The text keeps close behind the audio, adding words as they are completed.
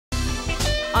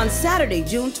On Saturday,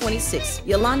 June 26th,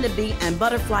 Yolanda B and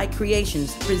Butterfly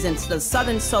Creations presents the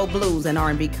Southern Soul Blues and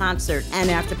R&B concert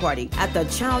and after party at the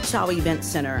Ciao-Chow Event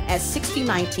Center at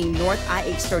 6019 North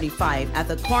IH35 at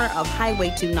the corner of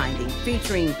Highway 290,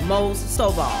 featuring Mose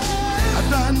Stovall. I've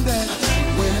done that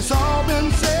when it's all been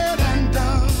said and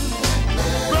done.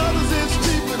 Brothers, it's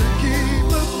cheaper to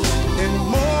keep us in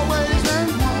more ways than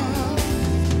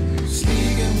one.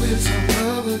 Sneaking with some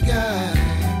other guy,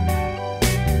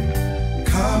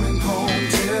 coming home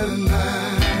till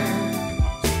night.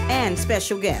 And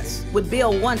special guests with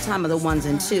Bill One Time of the Ones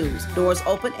and Twos. Doors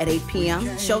open at 8 p.m.,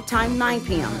 showtime 9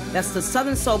 p.m. That's the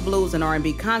Southern Soul Blues and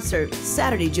R&B concert,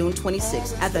 Saturday, June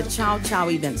 26th at the Ciao-Chow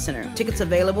Event Center. Tickets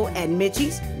available at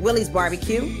Mitchie's, Willie's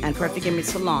Barbecue, and Perfect Image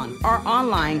Salon, or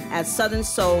online at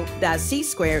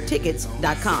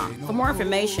southernsoul.csquaretickets.com. For more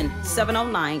information,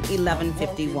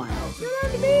 709-1151.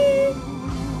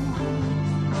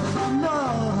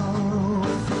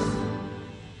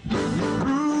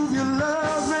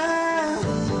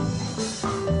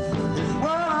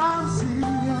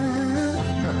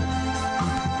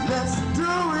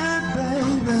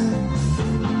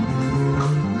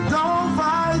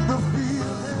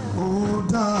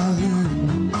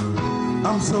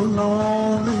 I'm so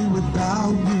lonely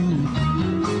without you.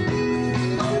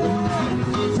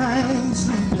 Can't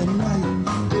sleep at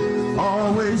night,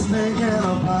 always thinking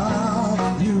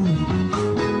about you.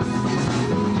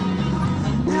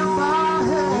 If I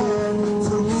had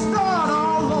to start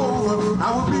all over, I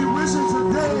would be wishing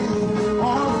today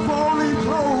on a four-leaf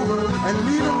clover, and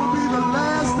leaving would be the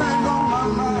last thing on my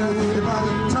mind. If I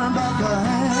could turn back the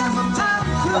hands of time,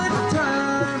 I could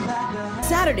turn back the hands.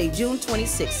 Saturday, June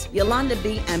 26th, Yolanda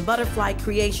B and Butterfly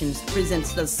Creations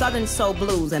presents the Southern Soul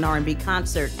Blues and R&B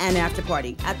concert and after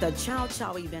party at the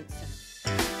Ciao-Chow Event Center.